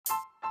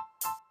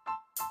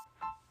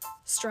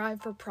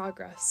Strive for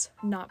progress,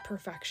 not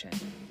perfection.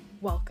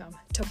 Welcome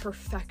to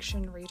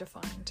Perfection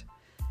Redefined.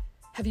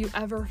 Have you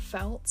ever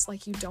felt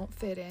like you don't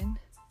fit in?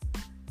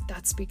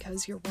 That's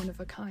because you're one of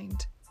a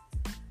kind.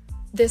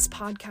 This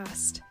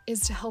podcast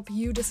is to help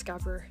you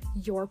discover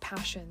your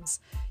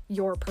passions,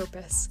 your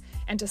purpose,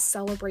 and to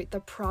celebrate the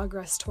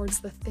progress towards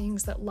the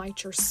things that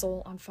light your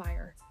soul on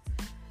fire.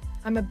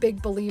 I'm a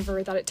big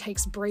believer that it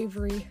takes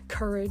bravery,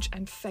 courage,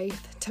 and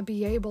faith to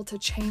be able to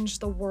change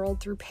the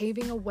world through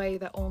paving a way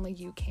that only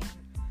you can.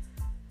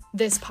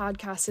 This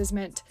podcast is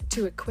meant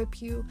to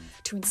equip you,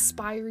 to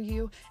inspire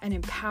you, and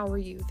empower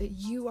you that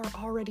you are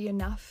already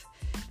enough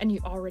and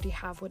you already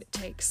have what it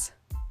takes.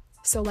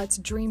 So let's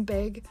dream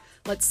big,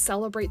 let's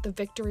celebrate the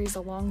victories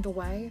along the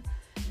way,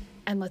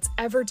 and let's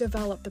ever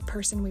develop the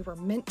person we were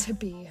meant to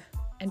be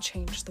and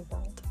change the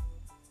world.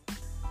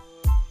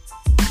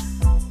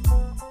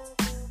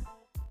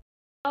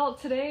 Well,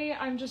 today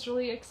I'm just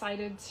really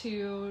excited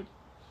to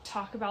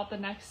talk about the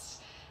next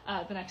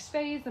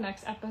phase, the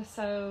next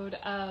episode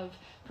of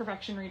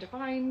Perfection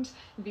Redefined,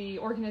 the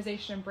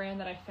organization and brand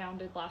that I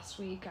founded last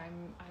week.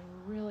 I'm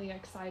really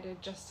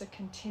excited just to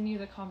continue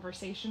the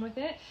conversation with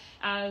it,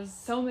 as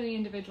so many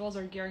individuals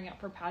are gearing up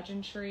for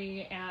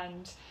pageantry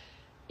and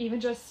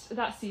even just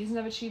that season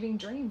of achieving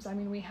dreams. I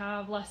mean, we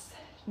have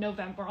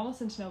we're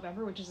almost into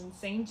November, which is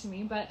insane to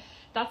me, but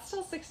that's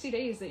still 60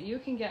 days that you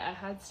can get a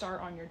head start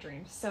on your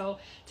dreams. So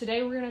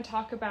today we're going to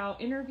talk about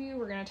interview.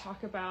 We're going to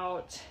talk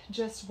about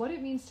just what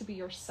it means to be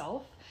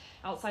yourself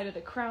outside of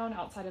the crown,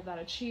 outside of that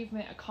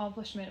achievement,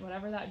 accomplishment,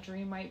 whatever that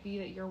dream might be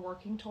that you're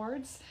working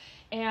towards.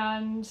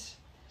 And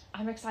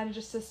I'm excited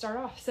just to start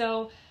off.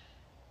 So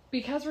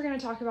because we're going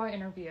to talk about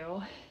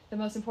interview, the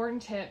most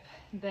important tip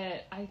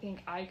that I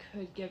think I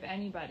could give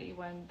anybody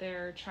when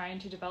they're trying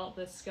to develop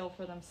this skill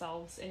for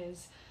themselves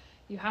is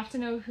you have to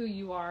know who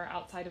you are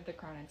outside of the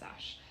crown and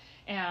sash,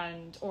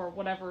 or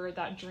whatever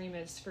that dream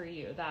is for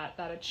you,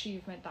 that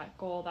achievement, that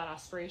goal, that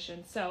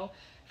aspiration. So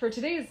for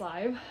today's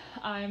live,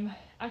 I'm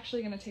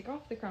actually going to take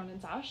off the crown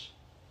and sash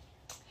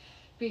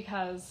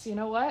because you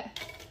know what?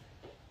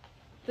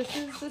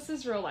 This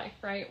is real life,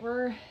 right?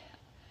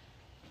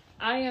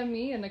 I am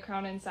me in the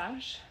crown and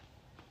sash,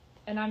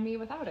 and I'm me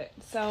without it.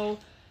 So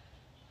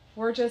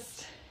we're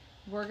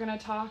gonna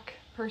talk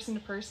person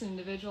to person,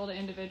 individual to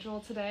individual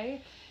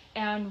today,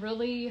 and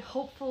really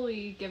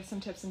hopefully give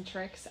some tips and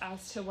tricks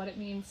as to what it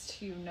means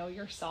to know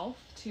yourself,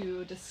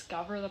 to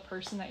discover the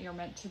person that you're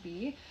meant to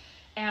be,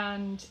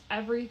 and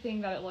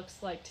everything that it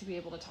looks like to be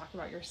able to talk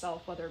about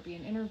yourself, whether it be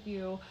an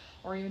interview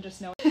or even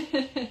just know.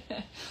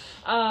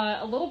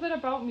 A little bit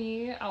about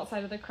me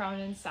outside of the crown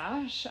and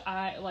sash.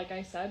 Like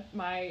I said,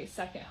 my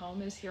second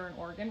home is here in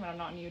Oregon. When I'm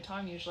not in Utah,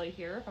 I'm usually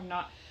here. If I'm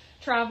not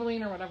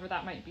traveling or whatever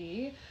that might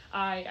be,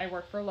 I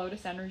work for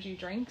Lotus Energy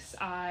Drinks.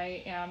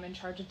 I am in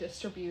charge of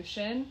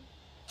distribution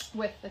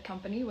with the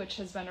company, which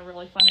has been a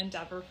really fun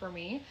endeavor for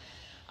me.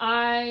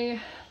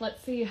 I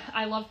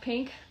love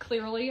pink,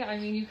 clearly. I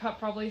mean, you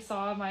probably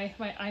saw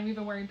I'm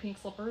even wearing pink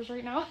slippers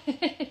right now.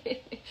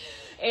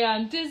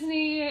 And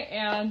Disney,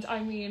 and I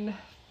mean,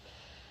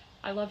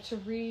 I love to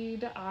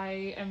read.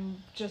 I am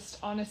just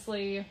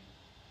honestly,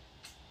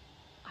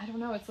 I don't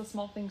know, it's the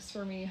small things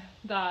for me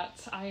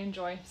that I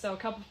enjoy. So a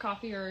cup of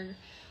coffee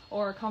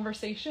or a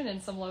conversation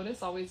and some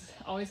Lotus always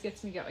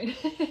gets me going.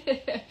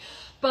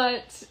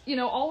 But, you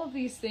know, all of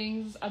these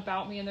things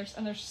about me, and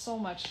there's so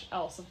much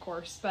else, of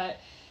course, but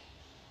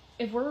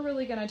if we're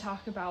really going to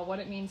talk about what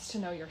it means to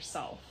know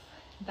yourself,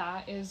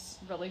 that is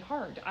really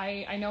hard.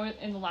 I know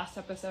in the last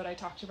episode I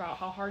talked about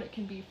how hard it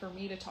can be for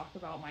me to talk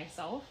about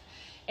myself,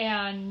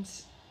 and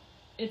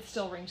it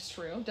still rings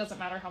true. Doesn't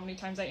matter how many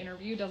times I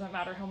interview, doesn't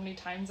matter how many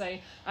times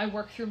I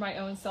work through my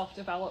own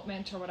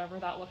self-development or whatever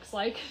that looks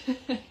like.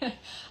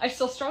 I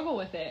still struggle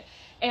with it.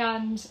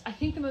 And I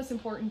think the most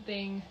important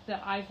thing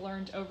that I've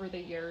learned over the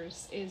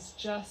years is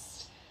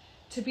just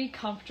to be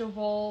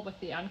comfortable with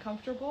the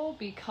uncomfortable,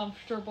 be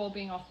comfortable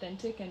being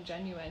authentic and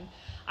genuine.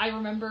 I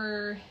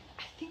remember,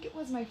 I think it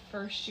was my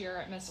first year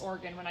at Miss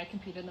Oregon when I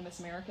competed in the Miss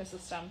America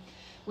system.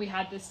 We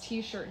had this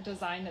t-shirt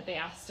design that they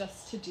asked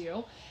us to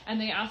do, and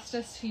they asked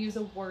us to use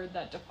a word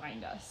that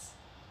defined us.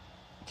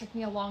 It took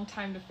me a long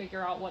time to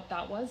figure out what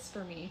that was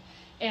for me,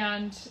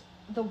 and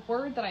the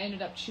word that I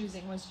ended up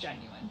choosing was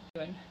genuine,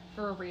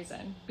 for a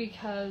reason,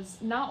 because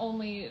not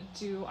only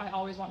do I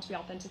always want to be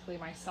authentically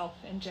myself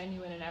and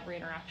genuine in every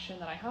interaction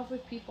that I have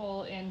with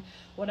people, in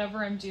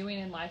whatever I'm doing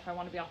in life, I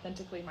want to be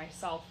authentically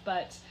myself,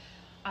 but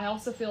I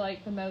also feel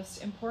like the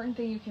most important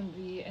thing you can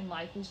be in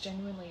life is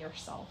genuinely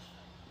yourself.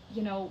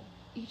 You know,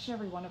 each and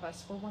every one of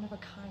us, we're one of a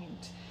kind.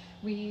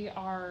 We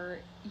are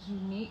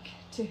unique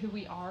to who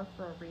we are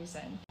for a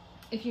reason.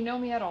 If you know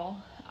me at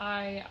all,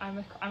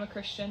 I'm a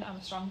Christian, I'm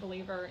a strong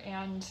believer,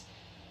 and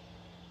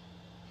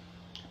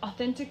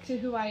authentic to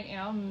who I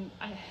am,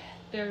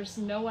 there's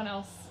no one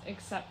else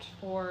except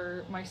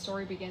for my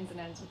story begins and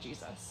ends with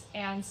Jesus.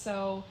 And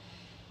so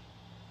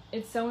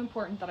it's so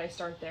important that I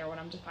start there when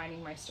I'm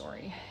defining my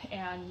story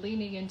and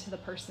leaning into the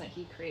person that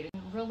he created.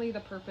 And really the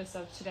purpose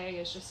of today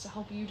is just to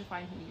help you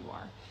define who you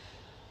are.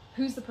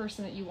 Who's the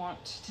person that you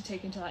want to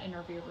take into that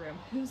interview room?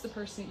 Who's the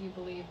person that you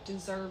believe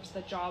deserves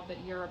the job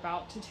that you're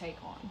about to take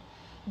on?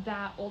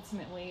 That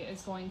ultimately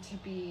is going to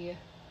be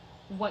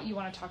what you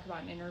want to talk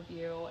about in an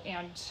interview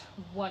and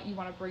what you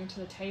want to bring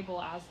to the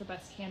table as the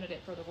best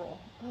candidate for the role.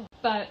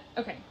 But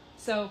okay,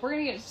 so we're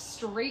going to get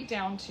straight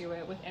down to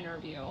it with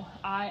interview.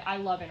 I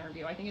love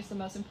interview. I think it's the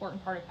most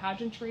important part of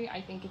pageantry. I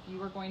think if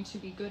you are going to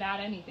be good at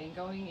anything,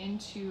 going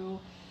into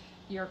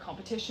your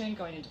competition,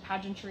 going into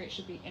pageantry, it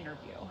should be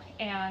interview.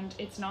 And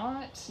it's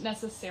not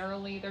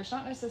necessarily, there's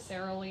not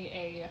necessarily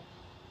a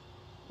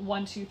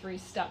 1, 2, 3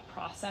 step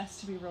process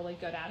to be really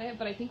good at it,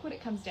 but I think what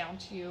it comes down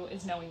to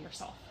is knowing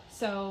yourself.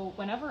 So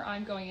whenever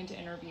I'm going into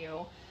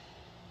interview,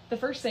 the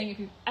first thing, if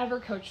you've ever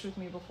coached with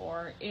me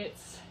before,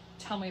 it's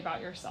tell me about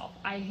yourself.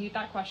 I hate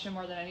that question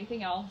more than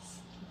anything else.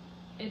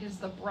 It is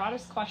the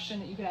broadest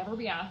question that you could ever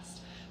be asked,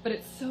 but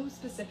it's so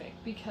specific,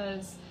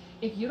 because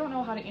if you don't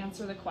know how to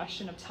answer the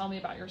question of tell me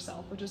about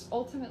yourself, which is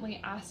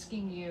ultimately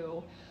asking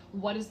you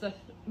what is the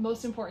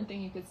most important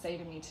thing you could say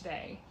to me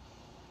today,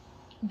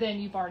 then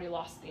you've already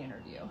lost the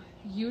interview.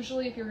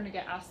 Usually if you're going to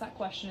get asked that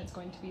question, it's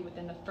going to be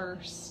within the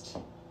first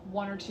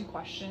 1 or 2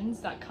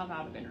 questions that come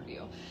out of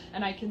interview.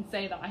 And I can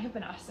say that I have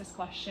been asked this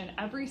question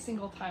every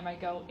single time I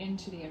go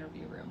into the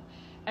interview room.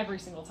 Every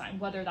single time,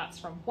 whether that's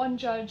from one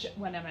judge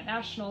when I'm at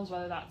nationals,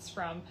 whether that's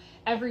from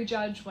every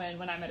judge when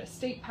I'm at a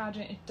state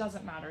pageant, it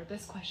doesn't matter.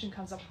 This question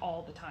comes up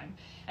all the time,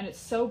 and it's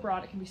so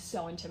broad, it can be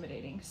so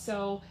intimidating.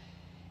 So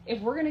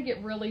if we're gonna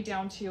get really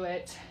down to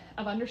it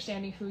of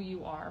understanding who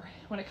you are,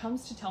 when it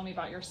comes to tell me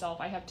about yourself,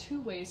 I have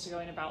 2 ways to go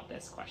in about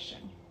this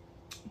question.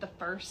 The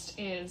first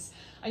is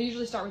I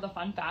usually start with a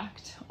fun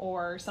fact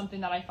or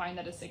something that I find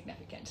that is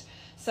significant.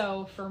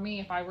 So for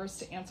me, if I was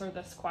to answer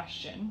this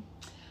question,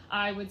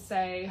 I would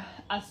say,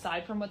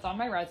 aside from what's on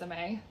my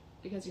resume,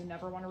 because you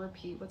never want to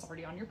repeat what's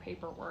already on your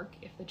paperwork.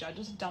 If the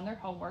judges have done their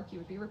homework, you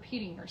would be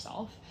repeating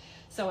yourself.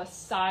 So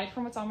aside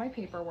from what's on my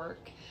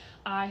paperwork,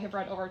 I have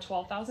read over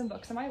 12,000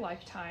 books in my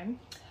lifetime.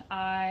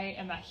 I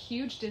am a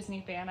huge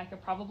Disney fan. I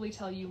could probably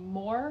tell you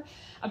more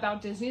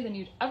about Disney than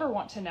you'd ever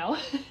want to know.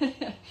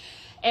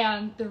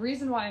 And the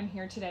reason why I'm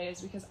here today is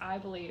because I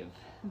believe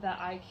that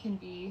I can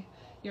be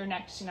your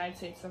next United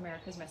States of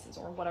America's Mrs.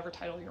 or whatever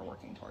title you're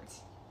working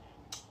towards.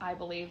 I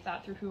believe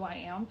that through who I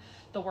am,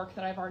 the work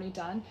that I've already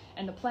done,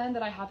 and the plan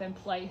that I have in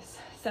place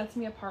sets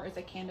me apart as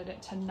a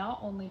candidate to not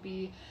only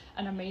be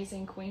an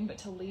amazing queen, but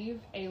to leave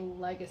a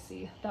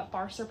legacy that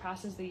far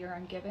surpasses the year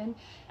I'm given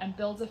and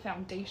builds a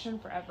foundation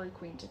for every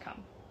queen to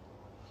come.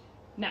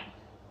 Now,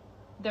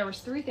 there was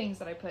 3 things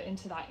that I put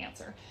into that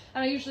answer.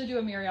 And I usually do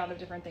a myriad of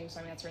different things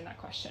when I'm answering that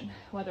question,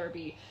 whether it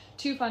be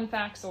 2 fun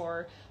facts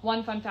or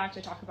 1 fun fact.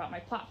 I talk about my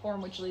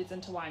platform, which leads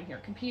into why I'm here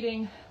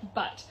competing.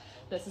 But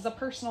this is a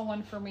personal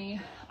one for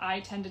me. I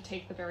tend to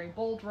take the very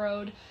bold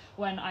road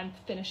when I'm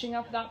finishing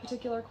up that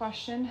particular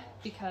question,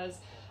 because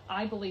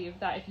I believe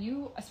that if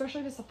you,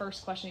 especially if it's the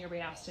first question you're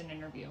being asked in an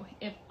interview,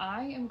 if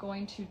I'm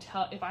going to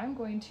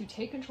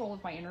take control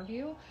of my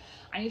interview,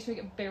 I need to make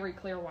it very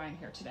clear why I'm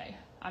here today.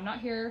 I'm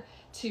not here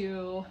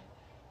to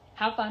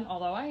have fun,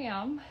 although I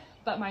am,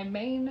 but my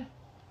main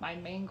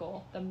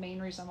goal, the main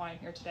reason why I'm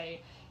here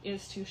today,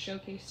 is to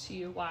showcase to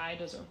you why I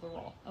deserve the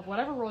role of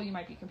whatever role you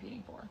might be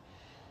competing for.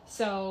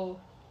 So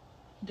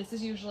this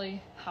is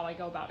usually how I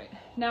go about it.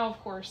 Now, of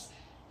course,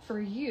 for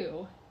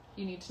you,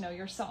 you need to know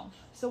yourself.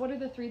 So what are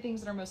the 3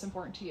 things that are most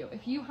important to you?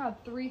 If you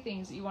had 3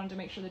 things that you wanted to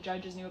make sure the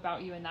judges knew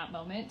about you in that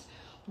moment,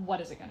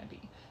 what is it going to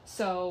be?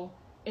 So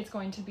it's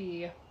going to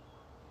be,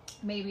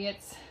 maybe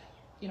it's,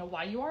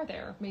 why you are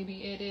there.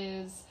 Maybe it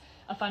is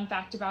a fun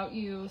fact about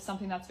you,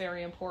 something that's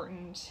very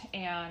important,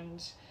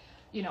 and,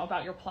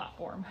 about your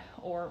platform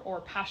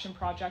or passion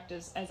project,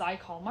 as I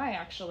call my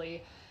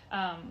actually,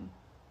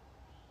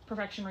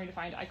 Perfection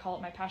Redefined. I call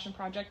it my passion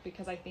project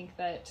because I think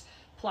that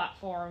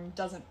platform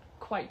doesn't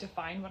quite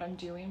define what I'm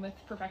doing with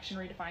Perfection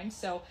Redefined.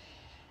 So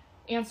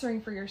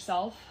answering for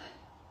yourself,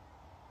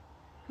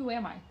 who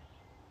am I?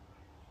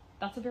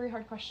 That's a very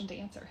hard question to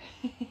answer.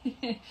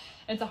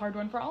 It's a hard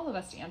one for all of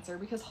us to answer,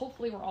 because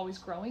hopefully we're always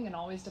growing and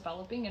always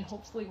developing, and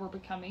hopefully we're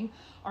becoming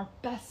our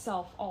best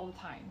self all the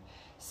time.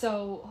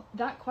 So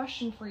that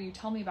question for you,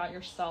 tell me about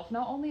yourself,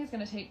 not only is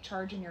going to take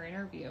charge in your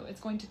interview, it's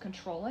going to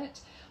control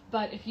it,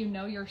 but if you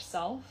know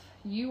yourself,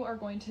 you are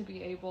going to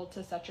be able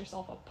to set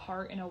yourself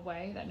apart in a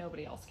way that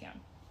nobody else can.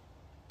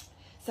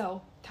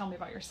 So tell me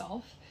about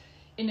yourself.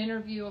 In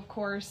interview, of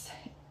course,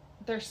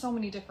 there's so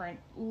many different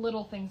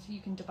little things you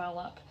can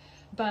develop.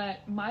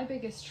 But my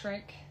biggest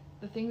trick,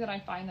 the thing that I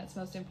find that's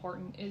most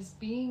important, is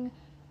being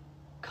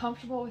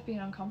comfortable with being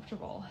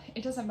uncomfortable.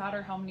 It doesn't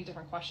matter how many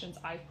different questions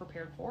I've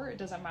prepared for. It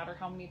doesn't matter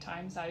how many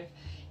times I've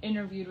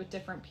interviewed with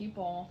different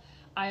people.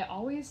 I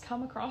always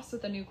come across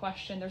with a new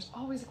question. There's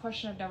always a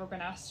question I've never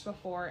been asked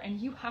before, and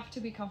you have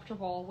to be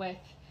comfortable with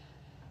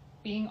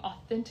being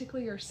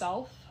authentically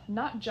yourself,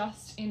 not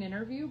just in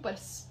interview, but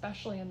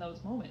especially in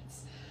those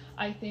moments.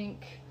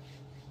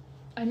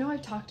 I know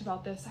I've talked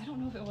about this, I don't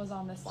know if it was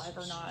on this live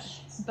or not,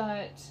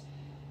 but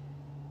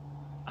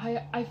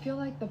I feel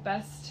like the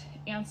best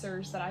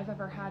answers that I've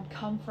ever had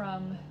come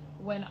from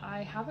when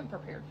I haven't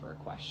prepared for a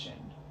question,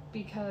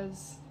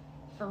 because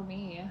for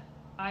me,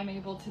 I'm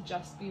able to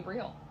just be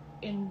real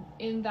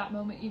in that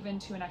moment, even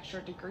to an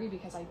extra degree,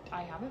 because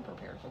I haven't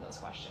prepared for those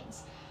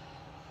questions.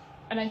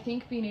 And I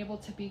think being able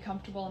to be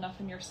comfortable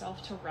enough in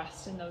yourself to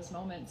rest in those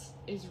moments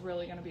is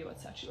really going to be what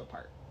sets you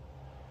apart.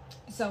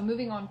 So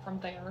moving on from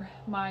there,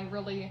 my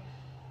real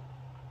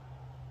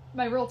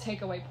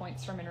takeaway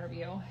points from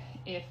interview,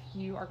 if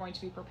you are going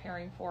to be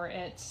preparing for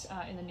it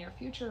in the near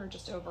future or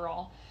just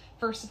overall,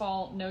 first of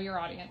all, know your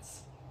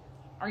audience.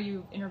 Are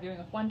you interviewing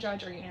with one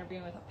judge? Are you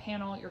interviewing with a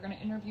panel? You're going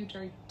to interview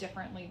very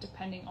differently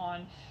depending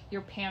on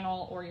your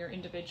panel or your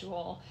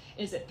individual.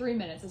 Is it 3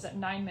 minutes? Is it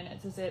 9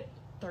 minutes? Is it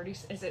 30?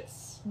 Is it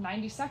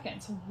 90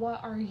 seconds?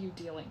 What are you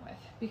dealing with?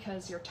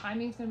 Because your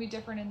timing is going to be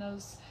different in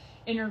those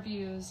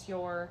interviews.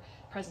 Your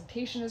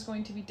presentation is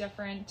going to be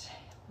different.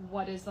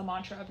 What is the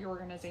mantra of your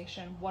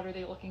organization? What are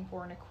they looking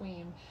for in a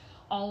queen?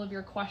 All of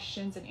your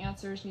questions and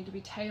answers need to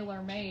be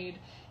tailor-made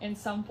in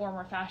some form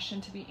or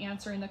fashion to be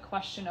answering the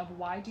question of,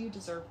 why do you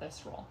deserve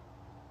this role?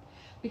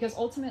 Because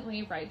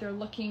ultimately, right, they're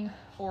looking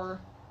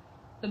for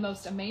the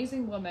most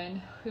amazing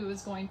woman who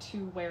is going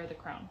to wear the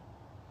crown.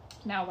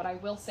 Now, what I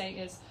will say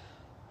is,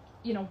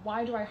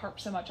 why do I harp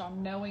so much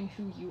on knowing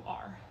who you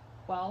are?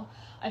 Well,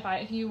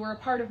 if you were a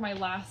part of my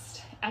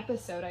last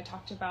episode, I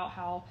talked about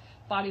how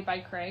Body by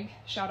Craig,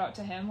 shout out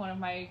to him, one of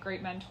my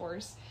great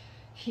mentors,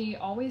 he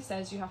always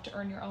says you have to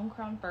earn your own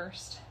crown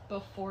first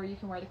before you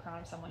can wear the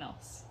crown of someone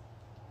else.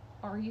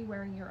 Are you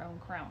wearing your own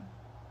crown?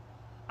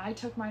 I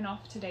took mine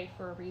off today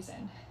for a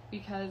reason,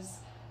 because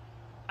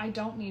I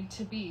don't need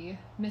to be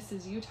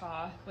Mrs.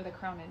 Utah with a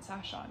crown and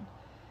sash on.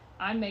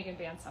 I'm Megan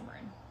Van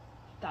Summeren.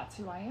 That's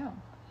who I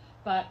am.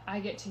 But I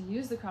get to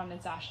use the crown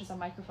and sash as a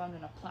microphone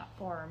and a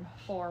platform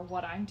for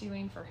what I'm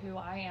doing, for who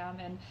I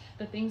am, and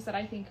the things that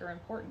I think are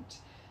important.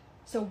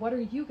 So what are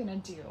you going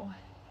to do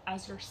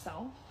as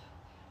yourself,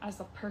 as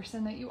the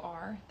person that you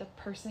are, the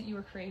person that you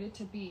were created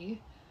to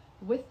be,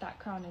 with that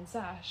crown and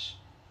sash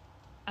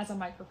as a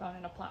microphone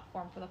and a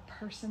platform for the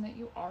person that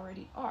you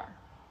already are?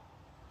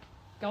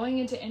 Going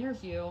into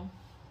interview,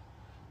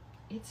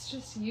 it's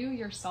just you,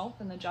 yourself,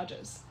 and the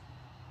judges.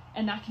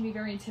 And that can be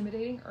very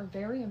intimidating or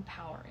very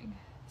empowering.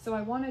 So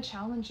I want to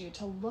challenge you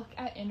to look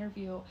at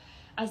interview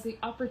as the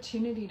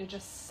opportunity to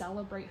just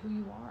celebrate who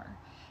you are.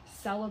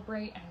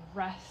 Celebrate and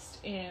rest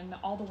in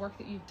all the work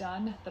that you've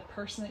done, the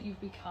person that you've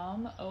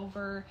become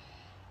over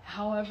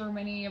however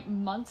many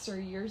months or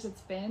years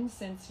it's been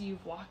since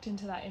you've walked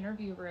into that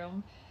interview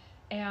room,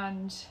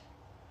 and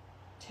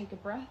take a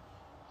breath,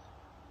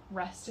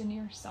 rest in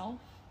yourself,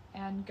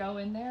 and go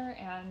in there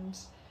and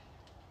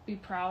be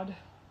proud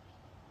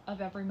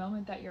of every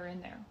moment that you're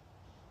in there.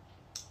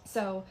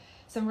 So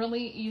some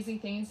really easy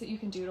things that you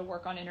can do to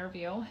work on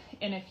interview.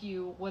 And if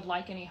you would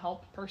like any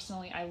help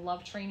personally, I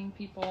love training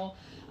people.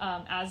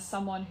 As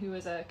someone who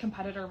is a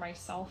competitor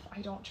myself,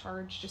 I don't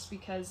charge, just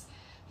because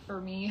for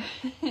me,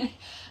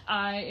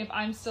 if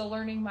I'm still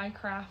learning my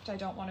craft, I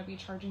don't want to be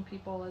charging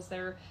people as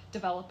they're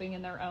developing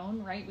in their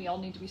own, right? We all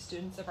need to be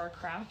students of our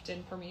craft.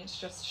 And for me, it's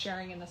just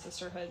sharing in the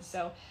sisterhood.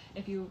 So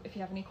if you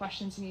have any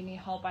questions, you need any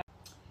help,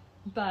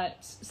 but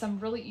some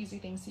really easy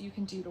things that you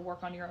can do to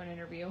work on your own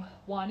interview.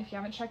 One, if you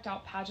haven't checked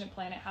out Pageant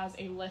Plan, it has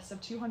a list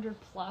of 200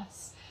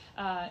 plus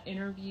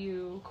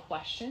interview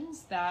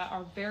questions that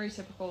are very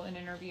typical in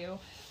interview.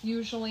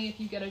 Usually, if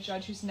you get a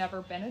judge who's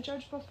never been a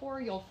judge before,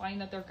 you'll find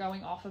that they're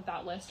going off of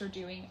that list or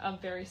doing a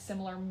very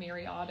similar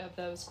myriad of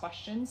those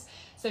questions.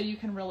 So you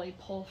can really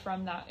pull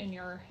from that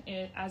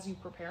as you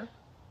prepare.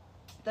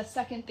 The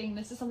second thing,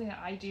 this is something that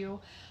I do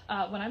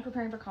when I'm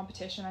preparing for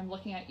competition. I'm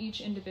looking at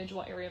each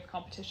individual area of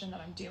competition that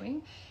I'm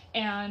doing,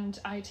 and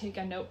I take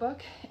a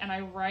notebook and I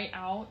write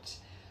out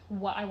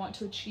what I want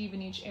to achieve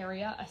in each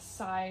area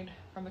aside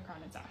from the crown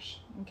and sash.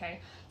 Okay,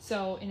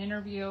 so in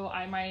interview,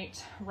 I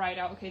might write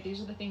out, okay,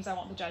 these are the things I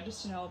want the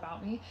judges to know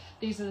about me.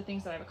 These are the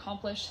things that I've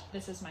accomplished.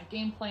 This is my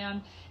game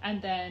plan.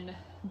 And then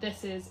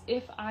this is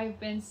if I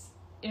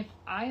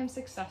am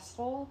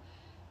successful,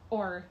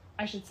 or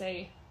I should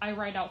say, I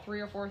write out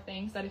 3 or 4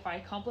 things that if I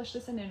accomplish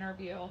this in an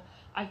interview,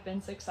 I've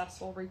been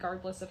successful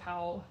regardless of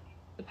how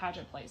the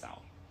pageant plays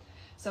out.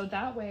 So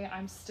that way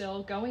I'm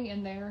still going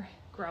in there,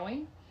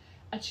 growing,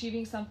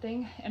 achieving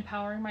something,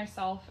 empowering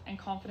myself, and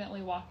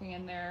confidently walking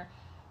in there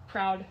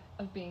proud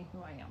of being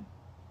who I am.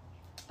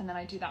 And then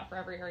I do that for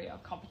every area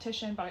of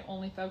competition, but I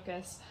only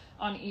focus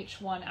on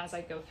each one as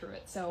I go through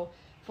it. So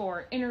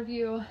for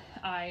interview,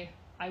 I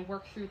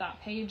work through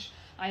that page.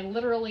 I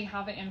literally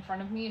have it in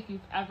front of me. If you've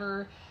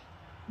ever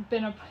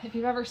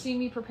seen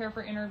me prepare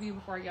for interview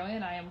before I go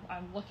in,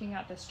 I'm looking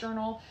at this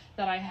journal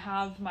that I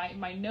have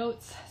my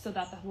notes, so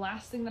that the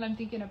last thing that I'm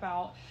thinking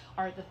about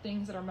are the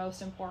things that are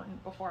most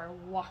important before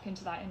I walk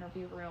into that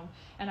interview room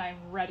and I'm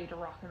ready to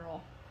rock and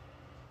roll.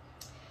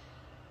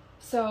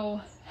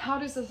 So how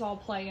does this all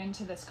play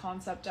into this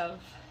concept of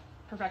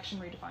perfection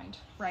redefined,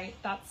 right?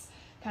 That's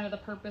kind of the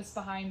purpose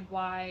behind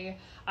why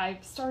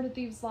I've started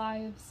these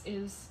lives,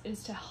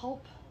 is to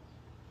help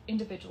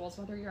individuals,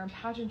 whether you're in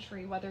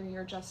pageantry, whether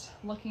you're just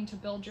looking to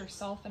build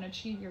yourself and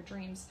achieve your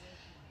dreams,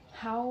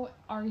 how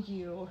are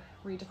you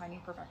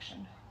redefining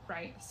perfection,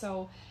 right?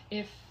 So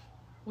if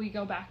we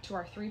go back to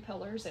our 3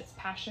 pillars, it's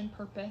passion,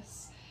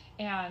 purpose,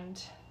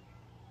 and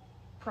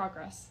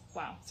progress.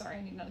 Wow, sorry,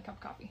 I need another cup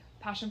of coffee.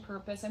 Passion,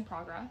 purpose, and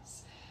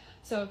progress.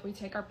 So if we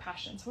take our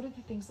passions, what are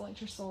the things that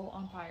light your soul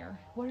on fire?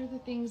 What are the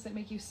things that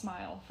make you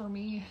smile? For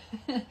me,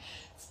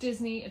 it's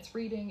Disney, it's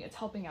reading, it's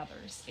helping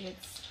others,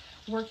 it's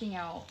working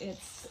out,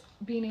 it's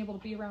being able to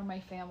be around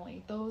my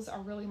family. Those are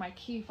really my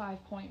key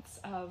 5 points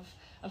of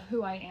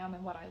who I am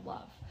and what I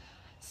love.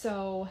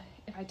 So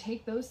if I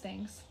take those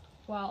things,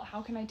 well,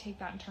 how can I take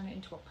that and turn it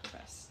into a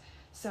purpose?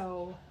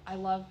 So I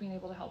love being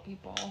able to help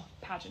people,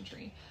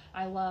 pageantry.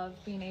 I love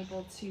being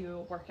able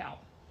to work out,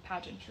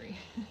 pageantry.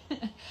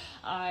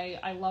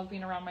 I love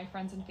being around my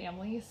friends and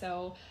family,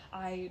 so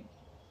I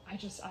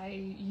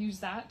use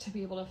that to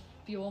be able to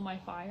fuel my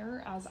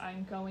fire as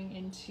I'm going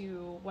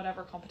into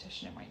whatever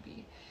competition it might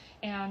be.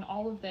 And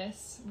all of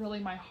this, really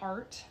my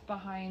heart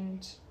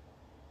behind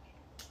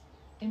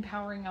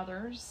empowering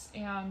others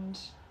and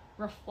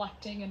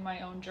reflecting in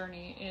my own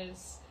journey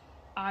is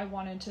I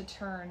wanted to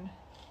turn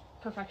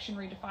Perfection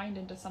Redefined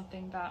into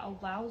something that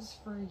allows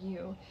for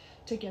you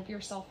to give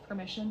yourself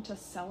permission to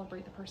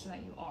celebrate the person that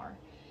you are.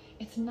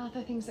 It's not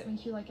the things that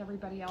make you like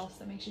everybody else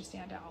that makes you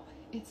stand out.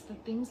 It's the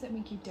things that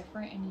make you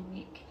different and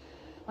unique.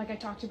 Like I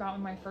talked about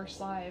in my first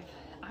live,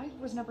 I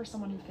was never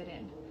someone who fit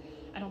in.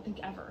 I don't think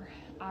ever.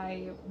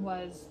 I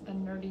was the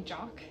nerdy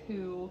jock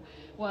who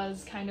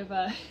was kind of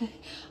a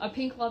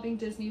pink loving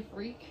Disney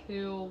freak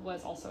who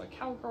was also a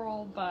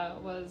cowgirl,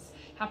 but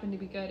happened to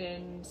be good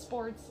in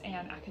sports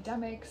and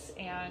academics,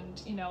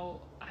 and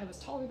I was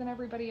taller than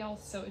everybody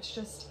else. So it's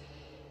just,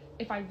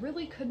 if I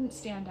really couldn't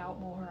stand out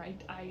more,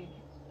 I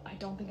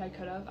don't think I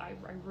could have. I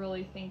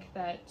really think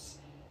that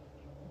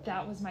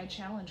was my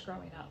challenge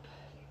growing up.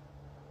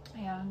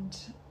 And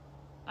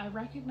I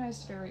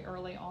recognized very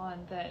early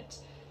on that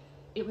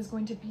it was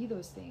going to be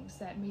those things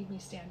that made me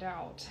stand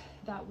out,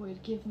 that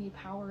would give me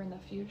power in the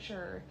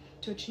future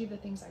to achieve the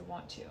things I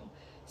want to.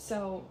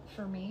 So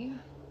for me,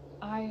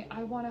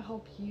 I want to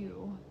help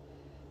you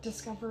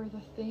discover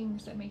the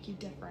things that make you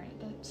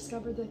different,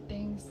 discover the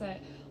things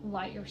that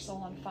light your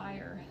soul on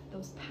fire,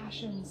 those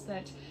passions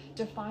that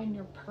define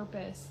your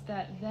purpose,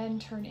 that then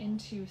turn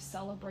into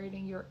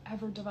celebrating your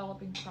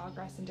ever-developing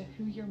progress into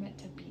who you're meant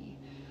to be.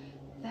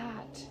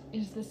 That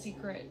is the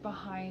secret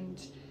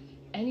behind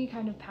any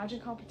kind of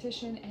pageant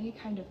competition, any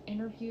kind of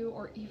interview,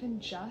 or even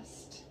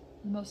just,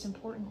 most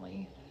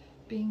importantly,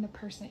 being the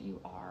person that you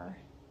are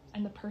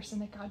and the person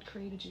that God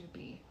created you to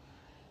be.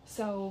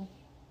 So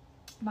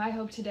my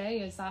hope today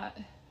is that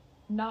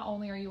not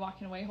only are you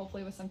walking away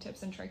hopefully with some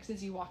tips and tricks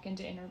as you walk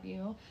into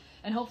interview,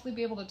 and hopefully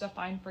be able to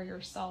define for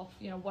yourself,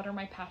 what are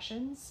my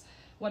passions,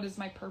 what is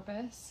my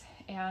purpose,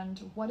 and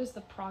what is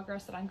the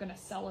progress that I'm going to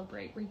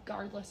celebrate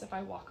regardless if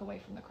I walk away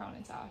from the crown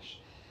and sash.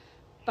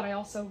 But I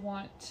also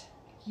want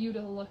you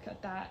to look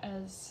at that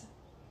as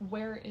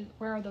where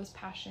are those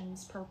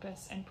passions,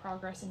 purpose, and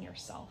progress in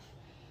yourself.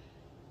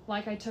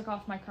 Like I took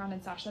off my crown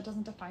and sash, that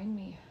doesn't define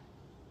me.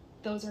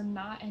 Those are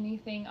not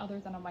anything other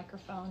than a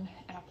microphone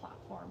and a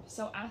platform.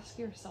 So ask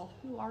yourself,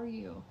 who are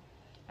you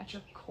at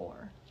your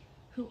core?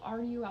 Who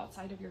are you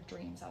outside of your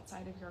dreams,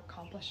 outside of your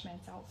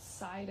accomplishments,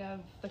 outside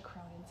of the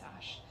crown and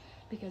sash?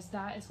 Because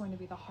that is going to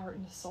be the heart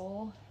and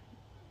soul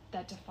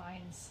that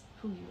defines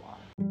who you are.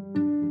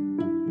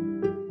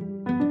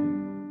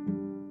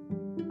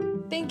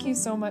 Thank you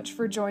so much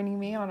for joining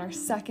me on our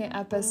second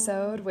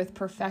episode with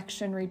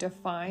Perfection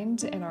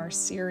Redefined in our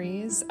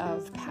series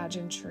of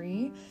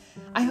pageantry.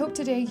 I hope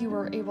today you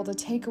were able to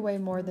take away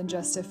more than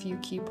just a few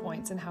key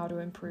points in how to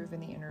improve in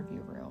the interview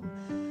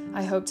room.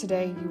 I hope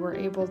today you were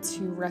able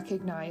to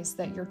recognize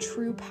that your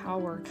true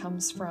power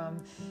comes from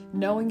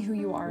knowing who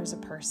you are as a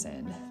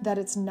person, that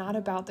it's not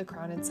about the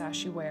crown and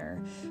sash you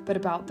wear, but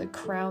about the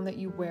crown that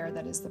you wear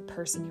that is the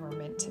person you are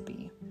meant to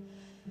be.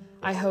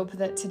 I hope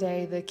that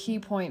today the key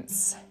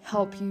points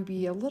help you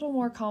be a little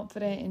more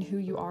confident in who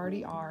you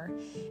already are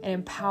and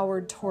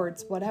empowered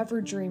towards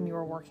whatever dream you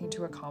are working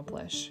to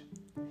accomplish.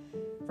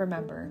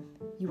 Remember,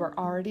 you are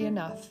already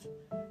enough.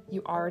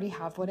 You already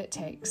have what it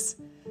takes.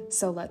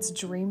 So let's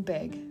dream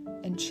big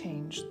and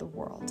change the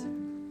world.